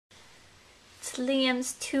It's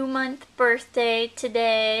Liam's 2-month birthday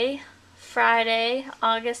today, Friday,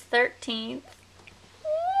 August 13th.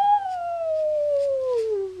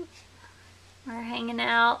 Woo! We're hanging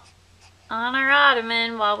out on our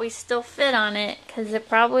ottoman while we still fit on it, because it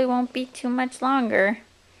probably won't be too much longer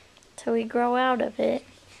till we grow out of it.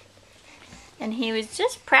 And he was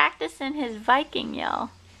just practicing his Viking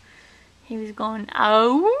yell. He was going,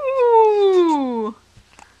 ow!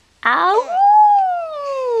 Ow!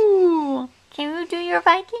 Can you do your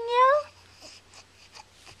Viking yell?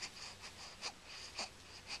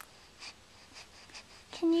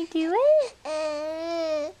 Can you do it?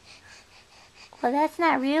 Well, that's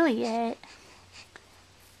not really it.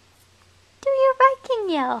 Do your Viking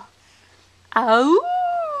yell.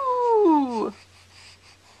 Ow!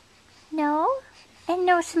 No? And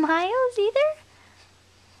no smiles either?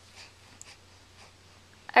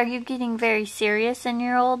 Are you getting very serious in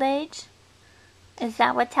your old age? Is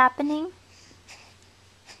that what's happening?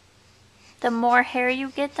 The more hair you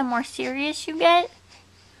get, the more serious you get?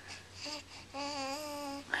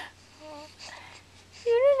 You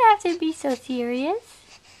don't have to be so serious.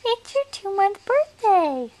 It's your 2-month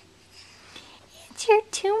birthday. It's your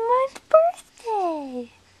 2-month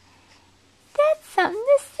birthday. That's something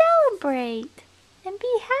to celebrate and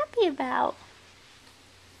be happy about.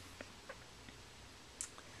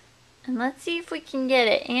 And let's see if we can get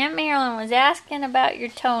it. Aunt Marilyn was asking about your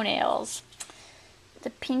toenails. The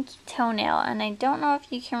pinky toenail. And I don't know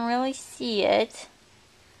if you can really see it,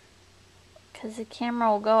 because the camera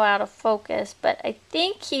will go out of focus. But I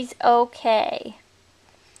think he's okay.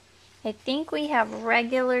 I think we have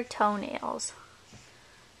regular toenails.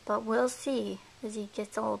 But we'll see as he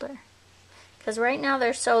gets older. Because right now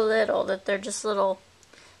they're so little that they're just little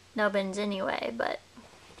nubbins anyway. But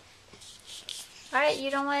alright, you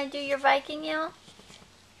don't want to do your Viking yell?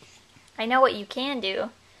 I know what you can do.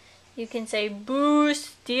 You can say, boo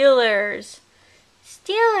Steelers.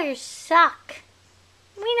 Steelers suck.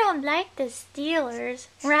 We don't like the Steelers,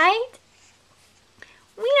 right?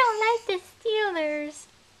 We don't like the Steelers.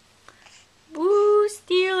 Boo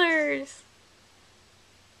Steelers.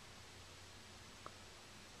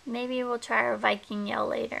 Maybe we'll try our Viking yell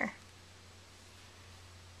later.